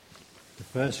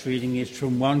First reading is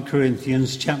from 1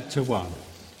 Corinthians chapter 1.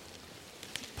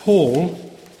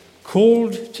 Paul,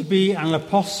 called to be an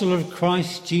apostle of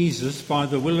Christ Jesus by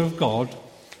the will of God,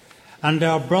 and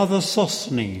our brother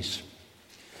Sosthenes,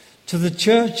 to the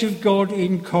church of God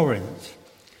in Corinth,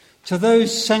 to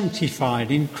those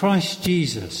sanctified in Christ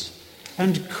Jesus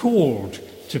and called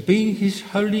to be his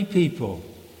holy people,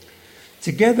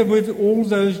 together with all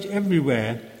those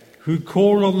everywhere who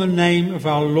call on the name of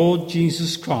our Lord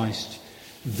Jesus Christ,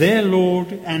 their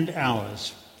Lord and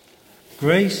ours.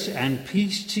 Grace and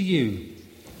peace to you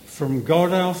from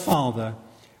God our Father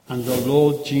and the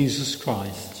Lord Jesus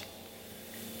Christ.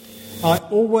 I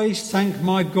always thank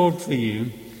my God for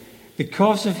you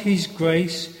because of his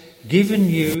grace given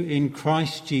you in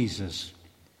Christ Jesus.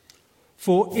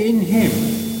 For in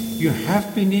him you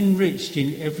have been enriched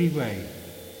in every way,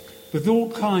 with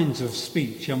all kinds of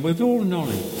speech and with all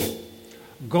knowledge,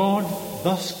 God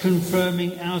thus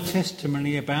confirming our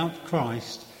testimony about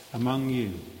Christ among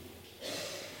you.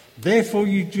 Therefore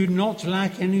you do not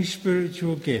lack any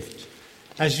spiritual gift,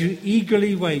 as you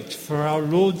eagerly wait for our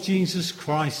Lord Jesus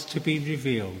Christ to be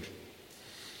revealed.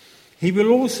 He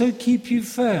will also keep you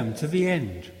firm to the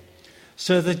end,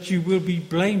 so that you will be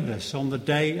blameless on the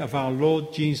day of our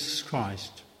Lord Jesus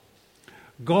Christ.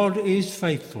 God is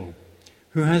faithful,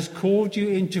 who has called you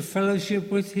into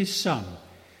fellowship with his Son,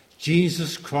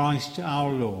 Jesus Christ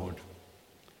our Lord.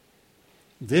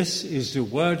 This is the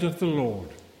word of the Lord.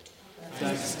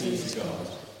 Thanks be to God.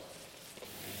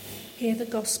 Hear the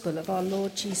gospel of our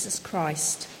Lord Jesus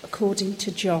Christ according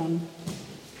to John.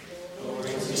 Glory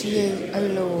to you, O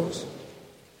Lord.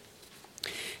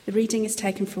 The reading is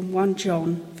taken from 1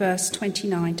 John, verse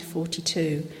 29 to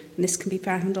 42, and this can be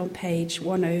found on page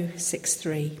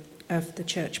 1063 of the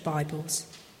Church Bibles.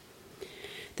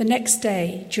 The next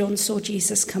day, John saw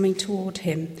Jesus coming toward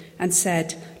him and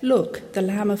said, "Look, the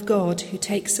Lamb of God who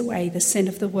takes away the sin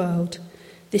of the world.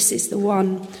 This is the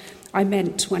one I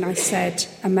meant when I said,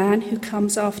 'A man who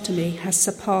comes after me has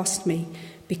surpassed me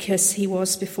because he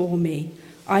was before me.'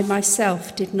 I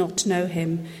myself did not know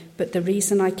him, but the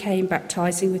reason I came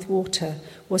baptizing with water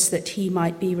was that he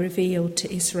might be revealed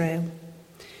to Israel."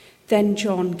 Then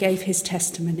John gave his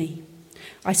testimony.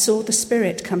 "I saw the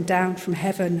Spirit come down from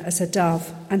heaven as a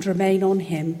dove and remain on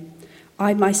him.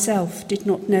 I myself did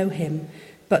not know him,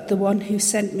 but the one who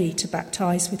sent me to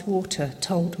baptize with water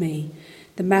told me,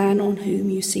 'The man on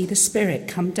whom you see the Spirit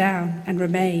come down and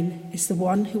remain is the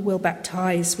one who will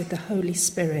baptize with the Holy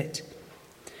Spirit.'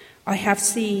 I have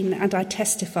seen and I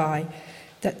testify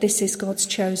that this is God's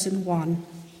chosen one."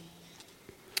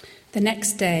 The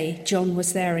next day, John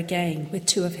was there again with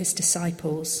 2 of his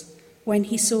disciples. When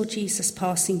he saw Jesus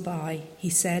passing by,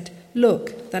 he said,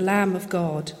 "Look, the Lamb of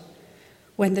God."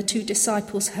 When the 2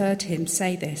 disciples heard him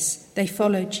say this, they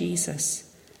followed Jesus.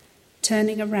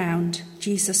 Turning around,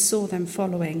 Jesus saw them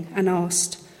following and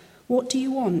asked, "What do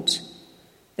you want?"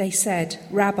 They said,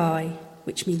 "Rabbi,"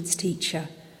 which means teacher,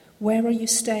 "where are you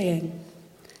staying?"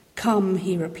 "Come,"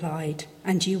 he replied,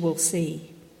 "and you will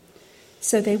see."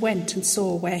 So they went and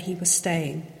saw where he was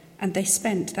staying, and they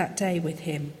spent that day with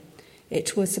him.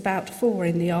 It was about 4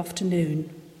 p.m.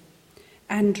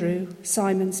 Andrew,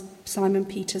 Simon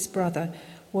Peter's brother,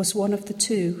 was one of the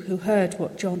 2 who heard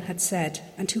what John had said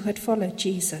and who had followed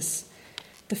Jesus.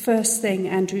 The first thing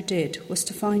Andrew did was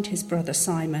to find his brother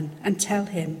Simon and tell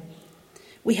him,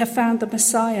 "We have found the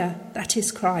Messiah, that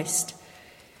is Christ."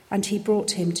 And he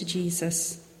brought him to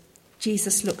Jesus.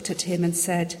 Jesus looked at him and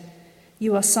said,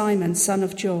 "You are Simon, son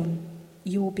of John.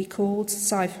 You will be called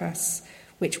Cephas,"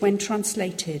 which when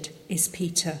translated is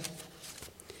Peter.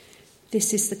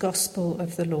 This is the gospel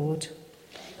of the Lord.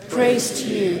 Praise to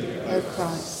you, O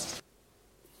Christ.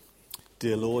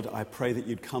 Dear Lord, I pray that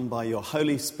you'd come by your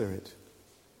Holy Spirit,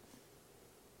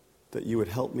 that you would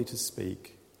help me to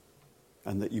speak,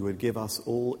 and that you would give us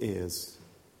all ears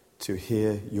to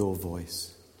hear your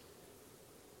voice.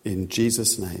 In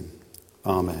Jesus' name,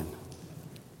 amen.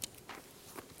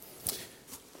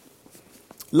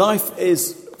 Life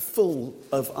is full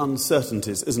of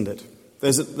uncertainties, isn't it?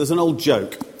 There's an old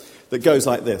joke that goes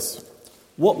like this: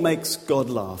 what makes God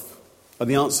laugh? And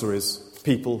the answer is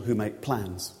people who make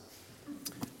plans.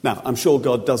 Now, I'm sure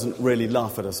God doesn't really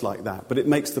laugh at us like that, but it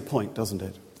makes the point, doesn't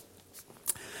it?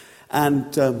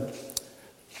 And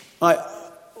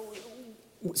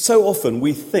so often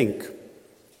we think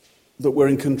that we're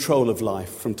in control of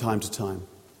life from time to time.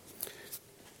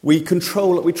 We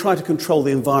try to control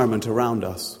the environment around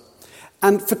us.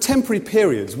 And for temporary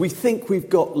periods, we think we've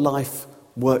got life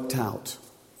worked out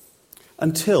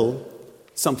until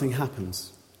something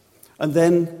happens. And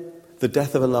then the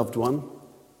death of a loved one,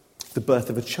 the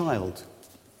birth of a child,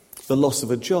 the loss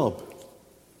of a job,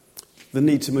 the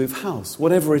need to move house,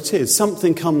 whatever it is,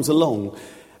 something comes along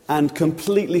and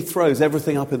completely throws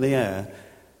everything up in the air,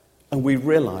 and we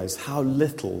realise how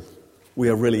little we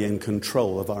are really in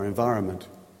control of our environment.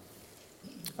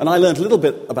 And I learned a little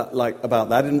bit about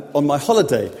that on my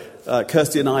holiday.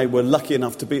 Kirsty and I were lucky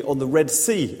enough to be on the Red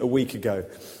Sea a week ago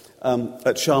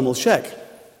at Sharm el-Sheikh.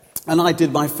 And I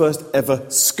did my first ever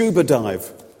scuba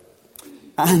dive.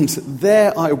 And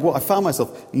there I found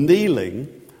myself kneeling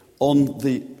on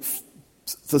the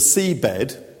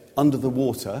seabed under the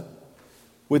water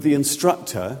with the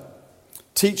instructor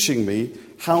teaching me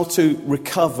how to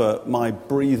recover my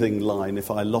breathing line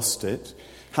if I lost it,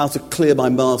 how to clear my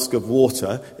mask of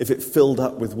water if it filled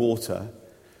up with water.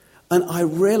 And I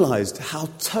realised how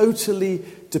totally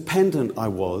dependent I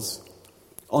was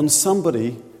on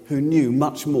somebody who knew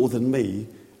much more than me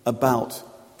about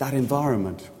that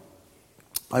environment.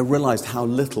 I realised how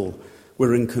little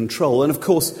we're in control. And of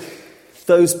course,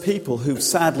 those people who've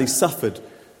sadly suffered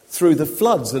through the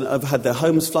floods and have had their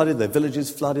homes flooded, their villages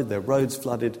flooded, their roads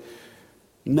flooded,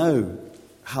 know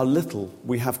how little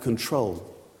we have control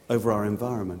over our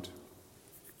environment.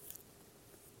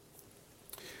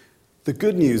 The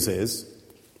good news is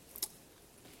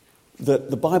that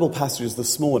the Bible passages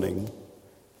this morning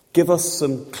give us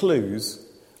some clues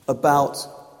about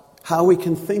how we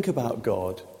can think about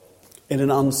God in an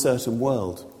uncertain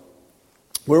world.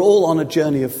 We're all on a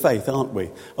journey of faith, aren't we?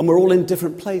 And we're all in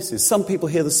different places. Some people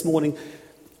here this morning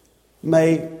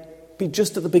may be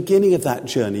just at the beginning of that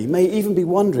journey, may even be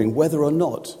wondering whether or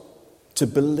not to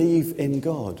believe in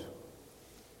God.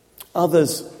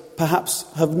 Others perhaps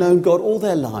have known God all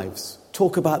their lives,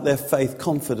 talk about their faith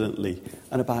confidently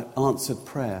and about answered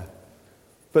prayer,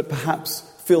 but perhaps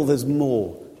feel there's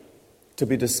more to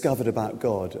be discovered about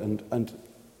God and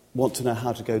want to know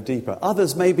how to go deeper.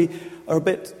 Others maybe are a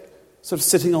bit sort of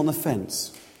sitting on the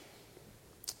fence.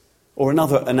 Or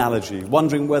another analogy,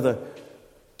 wondering whether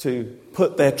to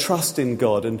put their trust in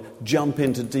God and jump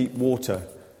into deep water,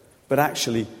 but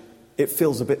actually it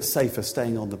feels a bit safer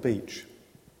staying on the beach.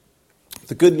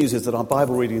 The good news is that our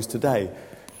Bible readings today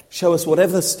show us,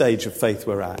 whatever stage of faith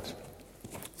we're at,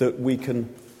 that we can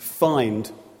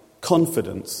find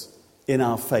confidence in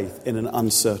our faith in an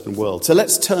uncertain world. So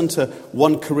let's turn to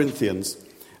 1 Corinthians,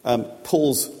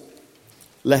 Paul's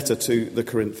letter to the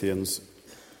Corinthians,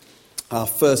 our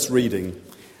first reading,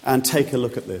 and take a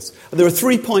look at this. There are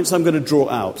 3 points I'm going to draw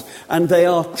out, and they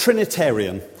are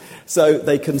Trinitarian. So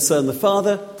they concern the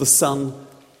Father, the Son,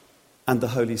 and the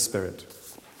Holy Spirit.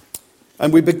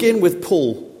 And we begin with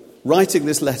Paul writing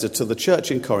this letter to the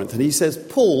church in Corinth, and he says,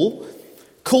 Paul,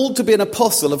 called to be an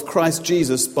apostle of Christ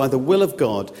Jesus by the will of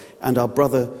God, and our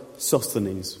brother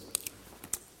Sosthenes.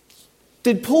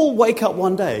 Did Paul wake up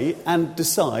one day and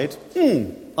decide,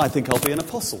 I think I'll be an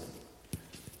apostle?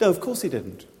 No, of course he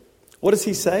didn't. What does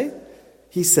he say?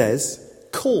 He says,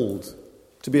 called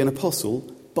to be an apostle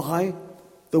by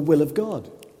the will of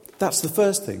God. That's the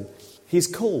first thing. He's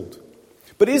called.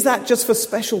 But is that just for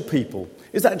special people?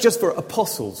 Is that just for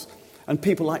apostles and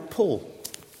people like Paul?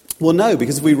 Well, no,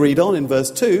 because we read on in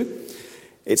verse 2,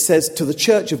 it says, to the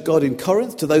church of God in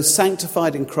Corinth, to those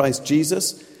sanctified in Christ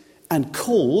Jesus and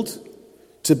called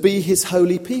to be his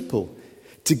holy people,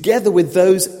 together with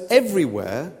those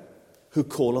everywhere who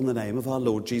call on the name of our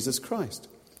Lord Jesus Christ.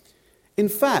 In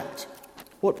fact,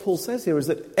 what Paul says here is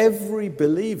that every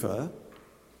believer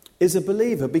is a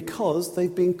believer because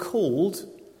they've been called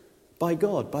by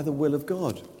God, by the will of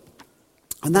God.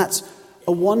 And that's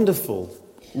a wonderful,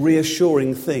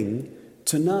 reassuring thing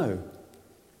to know.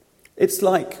 It's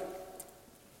like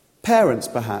parents,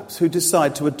 perhaps, who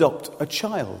decide to adopt a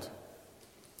child.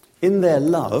 In their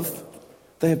love,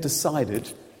 they have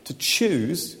decided to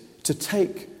choose to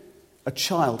take a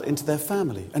child into their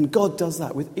family. And God does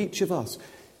that with each of us.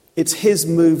 It's his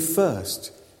move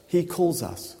first. He calls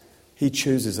us. He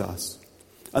chooses us.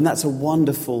 And that's a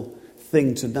wonderful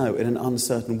thing to know in an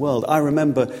uncertain world. I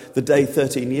remember the day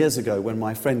 13 years ago when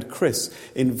my friend Chris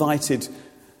invited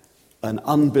an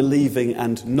unbelieving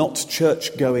and not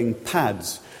church-going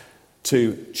Pads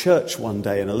to church one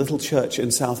day in a little church in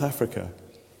South Africa.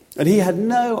 And he had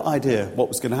no idea what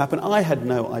was going to happen. I had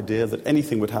no idea that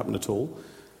anything would happen at all.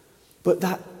 But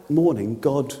that morning,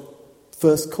 God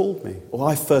first called me, or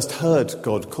I first heard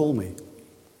God call me.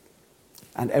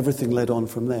 And everything led on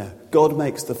from there. God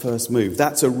makes the first move.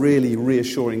 That's a really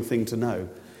reassuring thing to know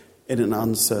in an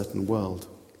uncertain world.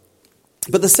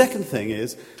 But the second thing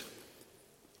is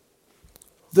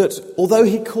that although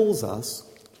he calls us,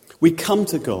 we come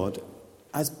to God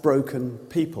as broken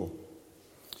people.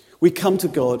 We come to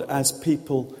God as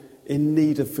people in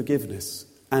need of forgiveness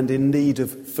and in need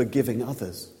of forgiving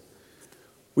others.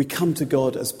 We come to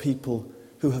God as people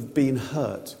who have been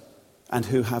hurt and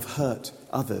who have hurt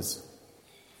others.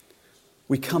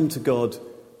 We come to God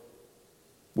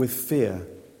with fear,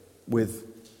 with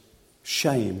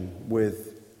shame,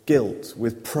 with guilt,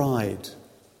 with pride,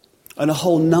 and a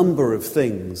whole number of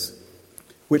things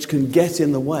which can get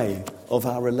in the way of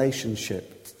our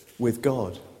relationship with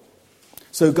God.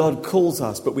 So God calls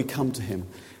us, but we come to him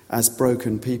as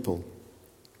broken people.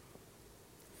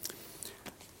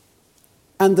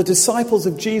 And the disciples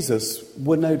of Jesus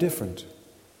were no different.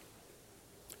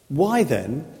 Why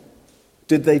then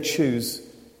did they choose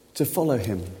to follow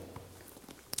him?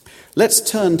 Let's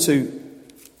turn to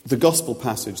the gospel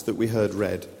passage that we heard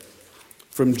read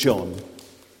from John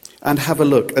and have a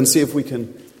look and see if we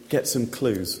can get some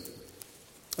clues.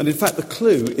 And in fact, the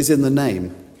clue is in the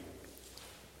name.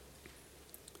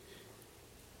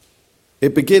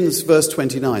 It begins, verse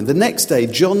 29. The next day,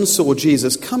 John saw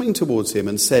Jesus coming towards him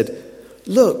and said,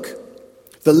 "Look,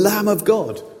 the Lamb of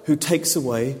God who takes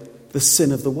away the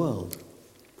sin of the world."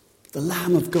 The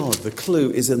Lamb of God, the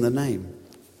clue is in the name.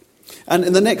 And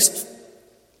in the next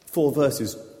 4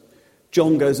 verses,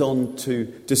 John goes on to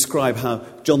describe how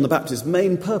John the Baptist's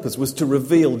main purpose was to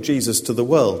reveal Jesus to the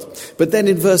world. But then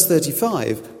in verse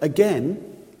 35, again,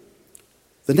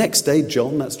 the next day,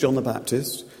 John, that's John the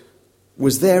Baptist,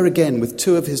 was there again with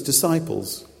 2 of his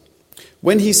disciples.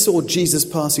 When he saw Jesus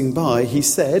passing by, he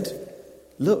said,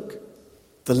 "Look,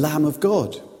 the Lamb of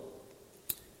God."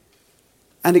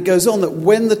 And it goes on that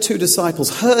when the 2 disciples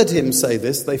heard him say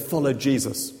this, they followed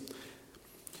Jesus.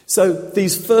 So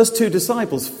these first 2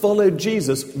 disciples followed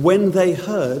Jesus when they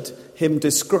heard him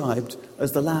described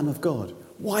as the Lamb of God.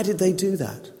 Why did they do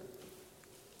that?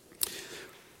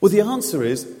 Well, the answer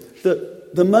is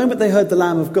that the moment they heard the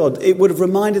Lamb of God, it would have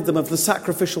reminded them of the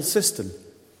sacrificial system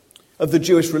of the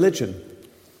Jewish religion.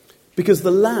 Because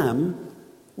the lamb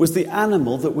was the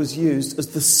animal that was used as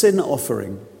the sin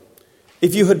offering.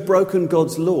 If you had broken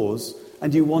God's laws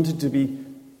and you wanted to be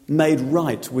made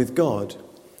right with God,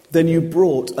 then you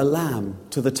brought a lamb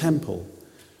to the temple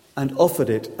and offered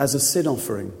it as a sin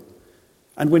offering.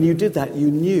 And when you did that, you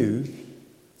knew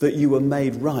that you were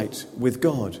made right with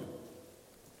God.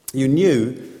 You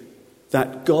knew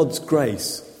that God's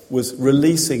grace was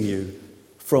releasing you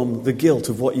from the guilt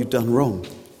of what you'd done wrong.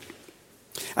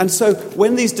 And so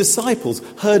when these disciples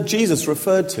heard Jesus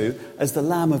referred to as the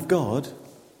Lamb of God,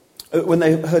 when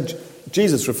they heard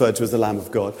Jesus referred to as the Lamb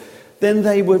of God, then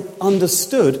they were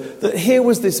understood that here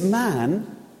was this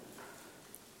man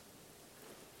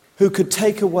who could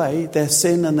take away their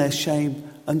sin and their shame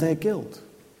and their guilt.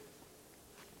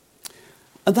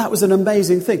 And that was an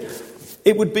amazing thing.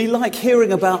 It would be like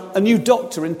hearing about a new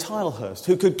doctor in Tilehurst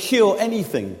who could cure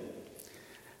anything.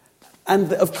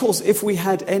 And of course, if we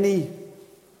had any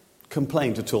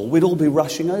complaint at all, we'd all be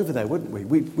rushing over there, wouldn't we?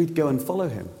 We'd go and follow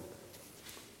him.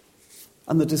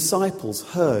 And the disciples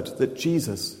heard that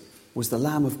Jesus was the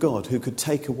Lamb of God who could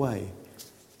take away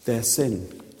their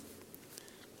sin.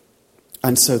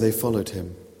 And so they followed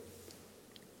him.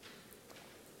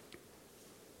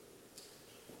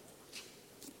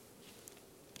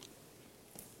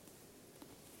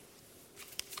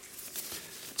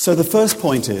 So the first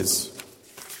point is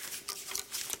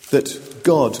that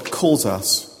God calls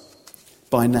us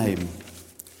by name.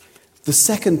 The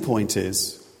second point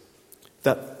is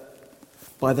that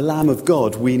by the Lamb of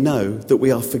God we know that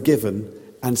we are forgiven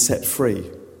and set free.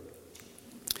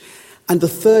 And the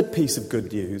third piece of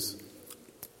good news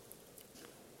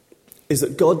is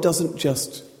that God doesn't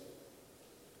just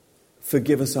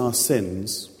forgive us our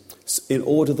sins in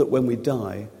order that when we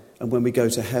die and when we go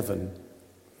to heaven,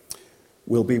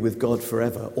 we'll be with God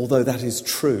forever, although that is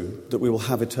true, that we will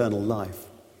have eternal life.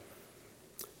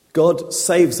 God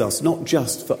saves us not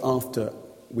just for after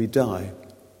we die,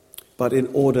 but in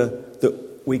order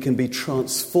that we can be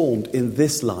transformed in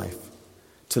this life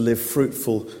to live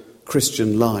fruitful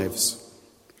Christian lives.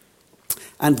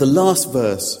 And the last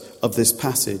verse of this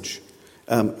passage,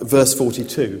 verse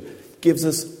 42, gives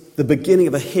us the beginning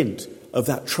of a hint of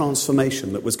that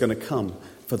transformation that was going to come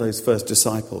for those first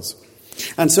disciples.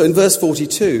 And so in verse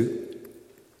 42,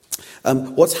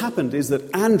 what's happened is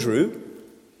that Andrew,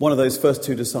 one of those first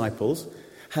 2 disciples,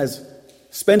 has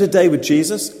spent a day with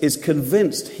Jesus, is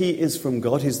convinced he is from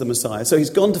God, he's the Messiah. So he's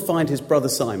gone to find his brother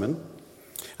Simon,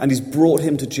 and he's brought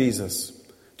him to Jesus.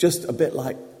 Just a bit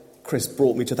like Chris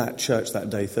brought me to that church that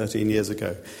day 13 years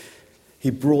ago. He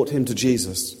brought him to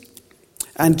Jesus.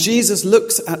 And Jesus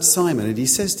looks at Simon and he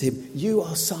says to him, "You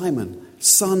are Simon,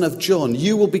 son of John.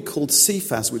 You will be called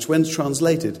Cephas," which when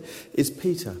translated is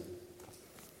Peter.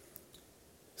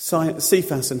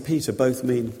 Cephas and Peter both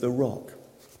mean the rock.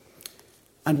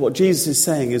 And what Jesus is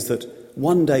saying is that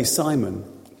one day Simon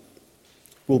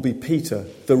will be Peter,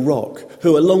 the rock,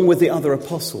 who along with the other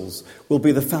apostles will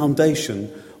be the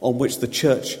foundation on which the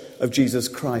church of Jesus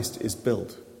Christ is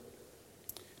built.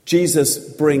 Jesus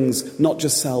brings not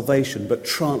just salvation, but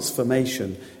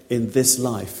transformation in this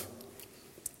life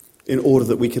in order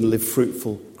that we can live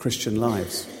fruitful Christian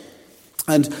lives.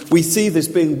 And we see this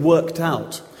being worked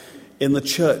out in the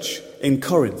church in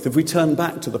Corinth. If we turn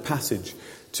back to the passage,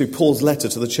 to Paul's letter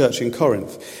to the church in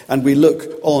Corinth, and we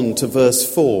look on to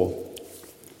verse 4,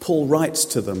 Paul writes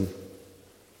to them,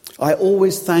 "I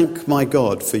always thank my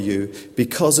God for you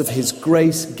because of his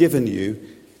grace given you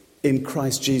in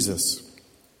Christ Jesus.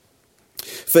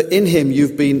 For in him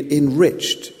you've been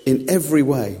enriched in every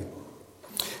way."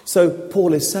 So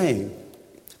Paul is saying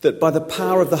that by the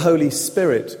power of the Holy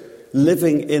Spirit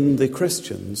living in the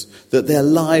Christians, that their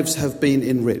lives have been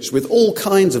enriched with all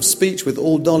kinds of speech, with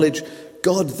all knowledge,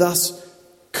 God thus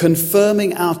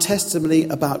confirming our testimony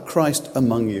about Christ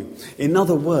among you. In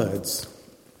other words,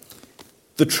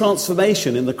 the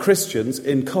transformation in the Christians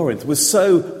in Corinth was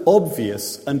so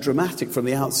obvious and dramatic from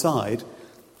the outside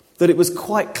that it was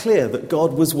quite clear that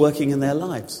God was working in their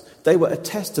lives. They were a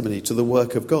testimony to the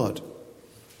work of God.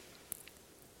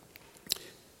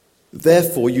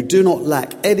 Therefore, you do not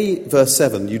lack any, verse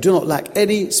 7, you do not lack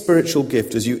any spiritual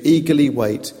gift as you eagerly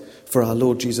wait for our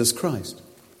Lord Jesus Christ.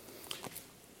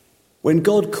 When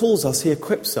God calls us, he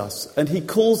equips us, and he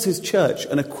calls his church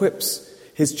and equips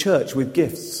his church with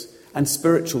gifts and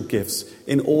spiritual gifts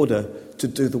in order to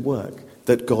do the work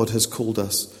that God has called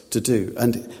us to do.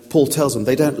 And Paul tells them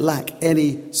they don't lack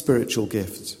any spiritual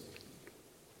gifts.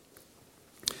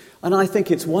 And I think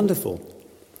it's wonderful,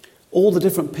 all the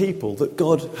different people that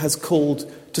God has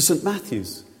called to St.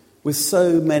 Matthew's with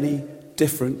so many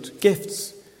different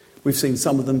gifts. We've seen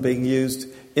some of them being used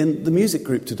in the music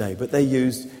group today, but they're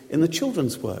used in the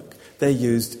children's work. They're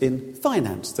used in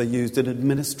finance. They're used in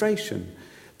administration.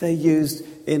 They're used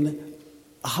in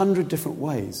 100 different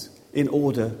ways in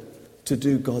order to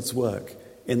do God's work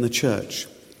in the church.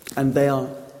 And they are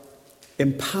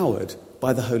empowered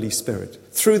by the Holy Spirit.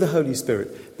 Through the Holy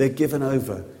Spirit, they're given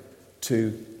over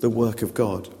to the work of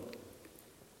God.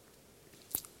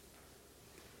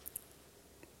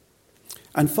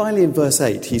 And finally in verse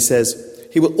 8 he says,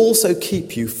 he will also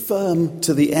keep you firm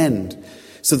to the end,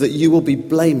 so that you will be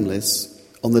blameless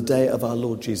on the day of our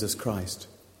Lord Jesus Christ.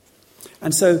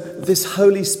 And so this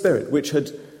Holy Spirit, which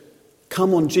had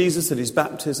come on Jesus at his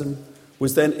baptism,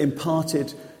 was then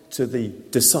imparted to the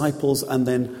disciples and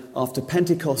then after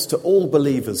Pentecost to all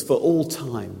believers for all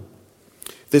time.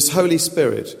 This Holy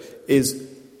Spirit is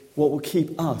what will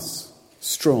keep us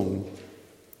strong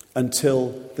until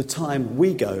the time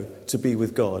we go to be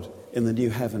with God in the new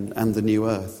heaven and the new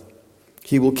earth.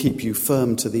 He will keep you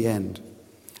firm to the end.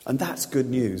 And that's good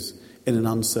news in an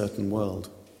uncertain world.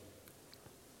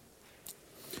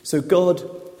 So God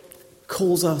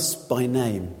calls us by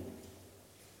name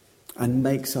and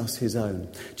makes us his own.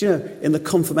 Do you know, in the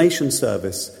confirmation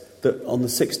service that on the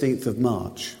 16th of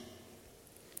March,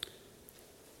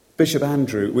 Bishop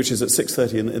Andrew, which is at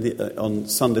 6:30 on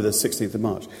Sunday the 16th of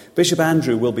March, Bishop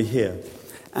Andrew will be here.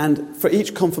 And for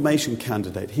each confirmation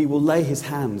candidate, he will lay his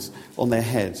hands on their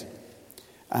head.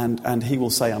 And he will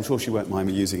say, I'm sure she won't mind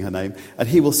me using her name, and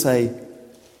he will say,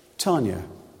 Tanya,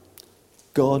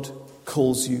 God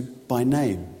calls you by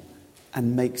name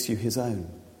and makes you his own.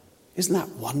 Isn't that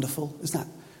wonderful? Isn't that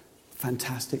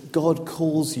fantastic? God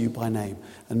calls you by name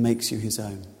and makes you his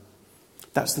own.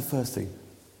 That's the first thing.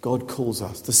 God calls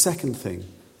us. The second thing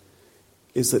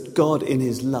is that God in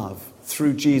his love,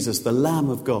 through Jesus, the Lamb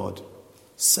of God,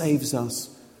 saves us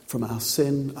from our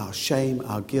sin, our shame,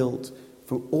 our guilt,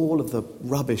 from all of the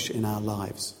rubbish in our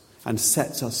lives and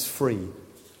sets us free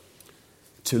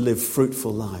to live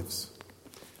fruitful lives.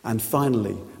 And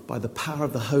finally, by the power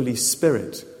of the Holy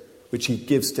Spirit, which he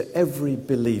gives to every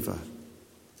believer,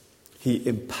 he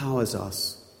empowers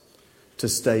us to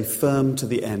stay firm to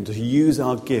the end, to use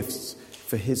our gifts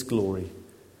for his glory.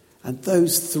 And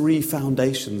those three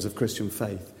foundations of Christian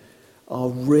faith are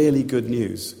really good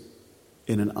news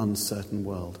in an uncertain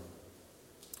world.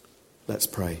 Let's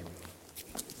pray.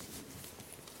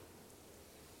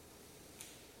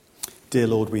 Dear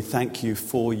Lord, we thank you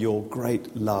for your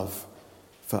great love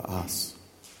for us.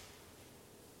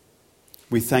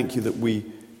 We thank you that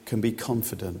we can be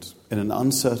confident in an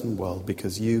uncertain world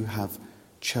because you have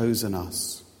chosen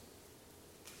us,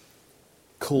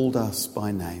 called us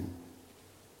by name,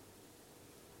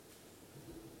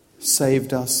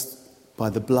 saved us by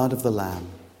the blood of the Lamb,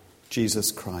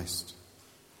 Jesus Christ,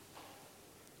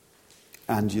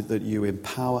 and that you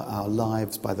empower our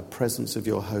lives by the presence of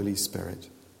your Holy Spirit.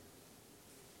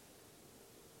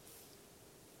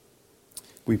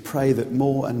 We pray that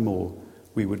more and more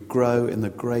we would grow in the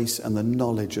grace and the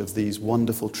knowledge of these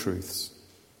wonderful truths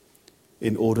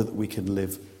in order that we can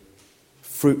live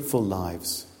fruitful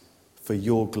lives for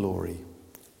your glory.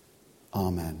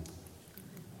 Amen.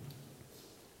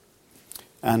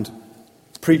 And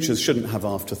preachers shouldn't have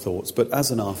afterthoughts, but as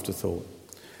an afterthought,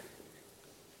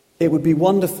 it would be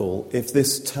wonderful if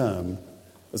this term,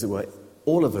 as it were,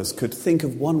 all of us could think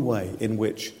of one way in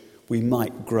which we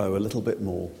might grow a little bit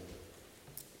more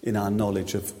in our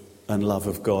knowledge of and love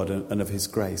of God and of his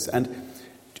grace. And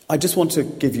I just want to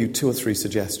give you 2 or 3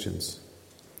 suggestions.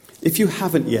 If you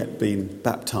haven't yet been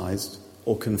baptised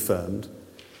or confirmed,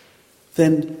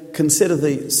 then consider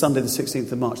the Sunday the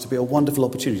 16th of March to be a wonderful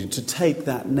opportunity to take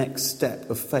that next step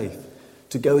of faith,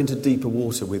 to go into deeper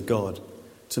water with God,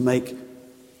 to make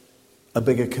a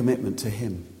bigger commitment to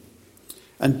him.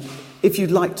 And if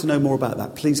you'd like to know more about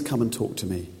that, please come and talk to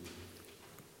me.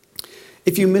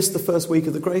 If you missed the first week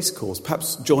of the Grace course,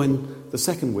 perhaps join the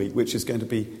second week, which is going to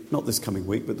be not this coming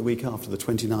week, but the week after, the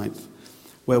 29th,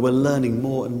 where we're learning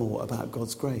more and more about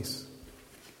God's grace.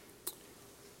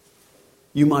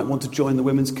 You might want to join the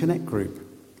Women's Connect group,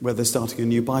 where they're starting a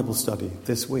new Bible study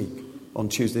this week on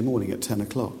Tuesday morning at 10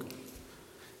 o'clock.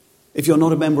 If you're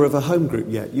not a member of a home group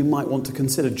yet, you might want to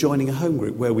consider joining a home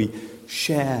group where we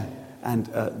share and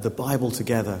the Bible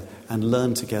together and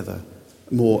learn together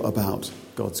more about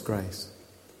God's grace.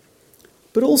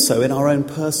 But also in our own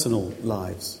personal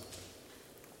lives,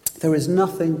 there is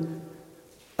nothing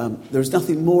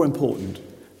more important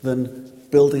than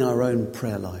building our own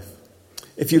prayer life.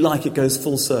 If you like, it goes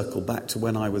full circle back to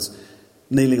when I was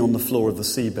kneeling on the floor of the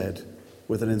seabed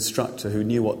with an instructor who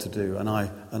knew what to do and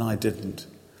I didn't.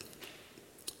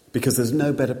 Because there's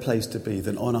no better place to be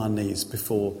than on our knees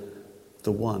before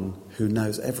the one who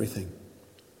knows everything.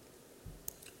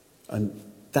 And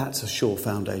that's a sure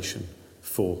foundation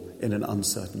for in an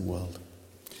uncertain world.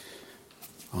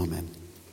 Amen.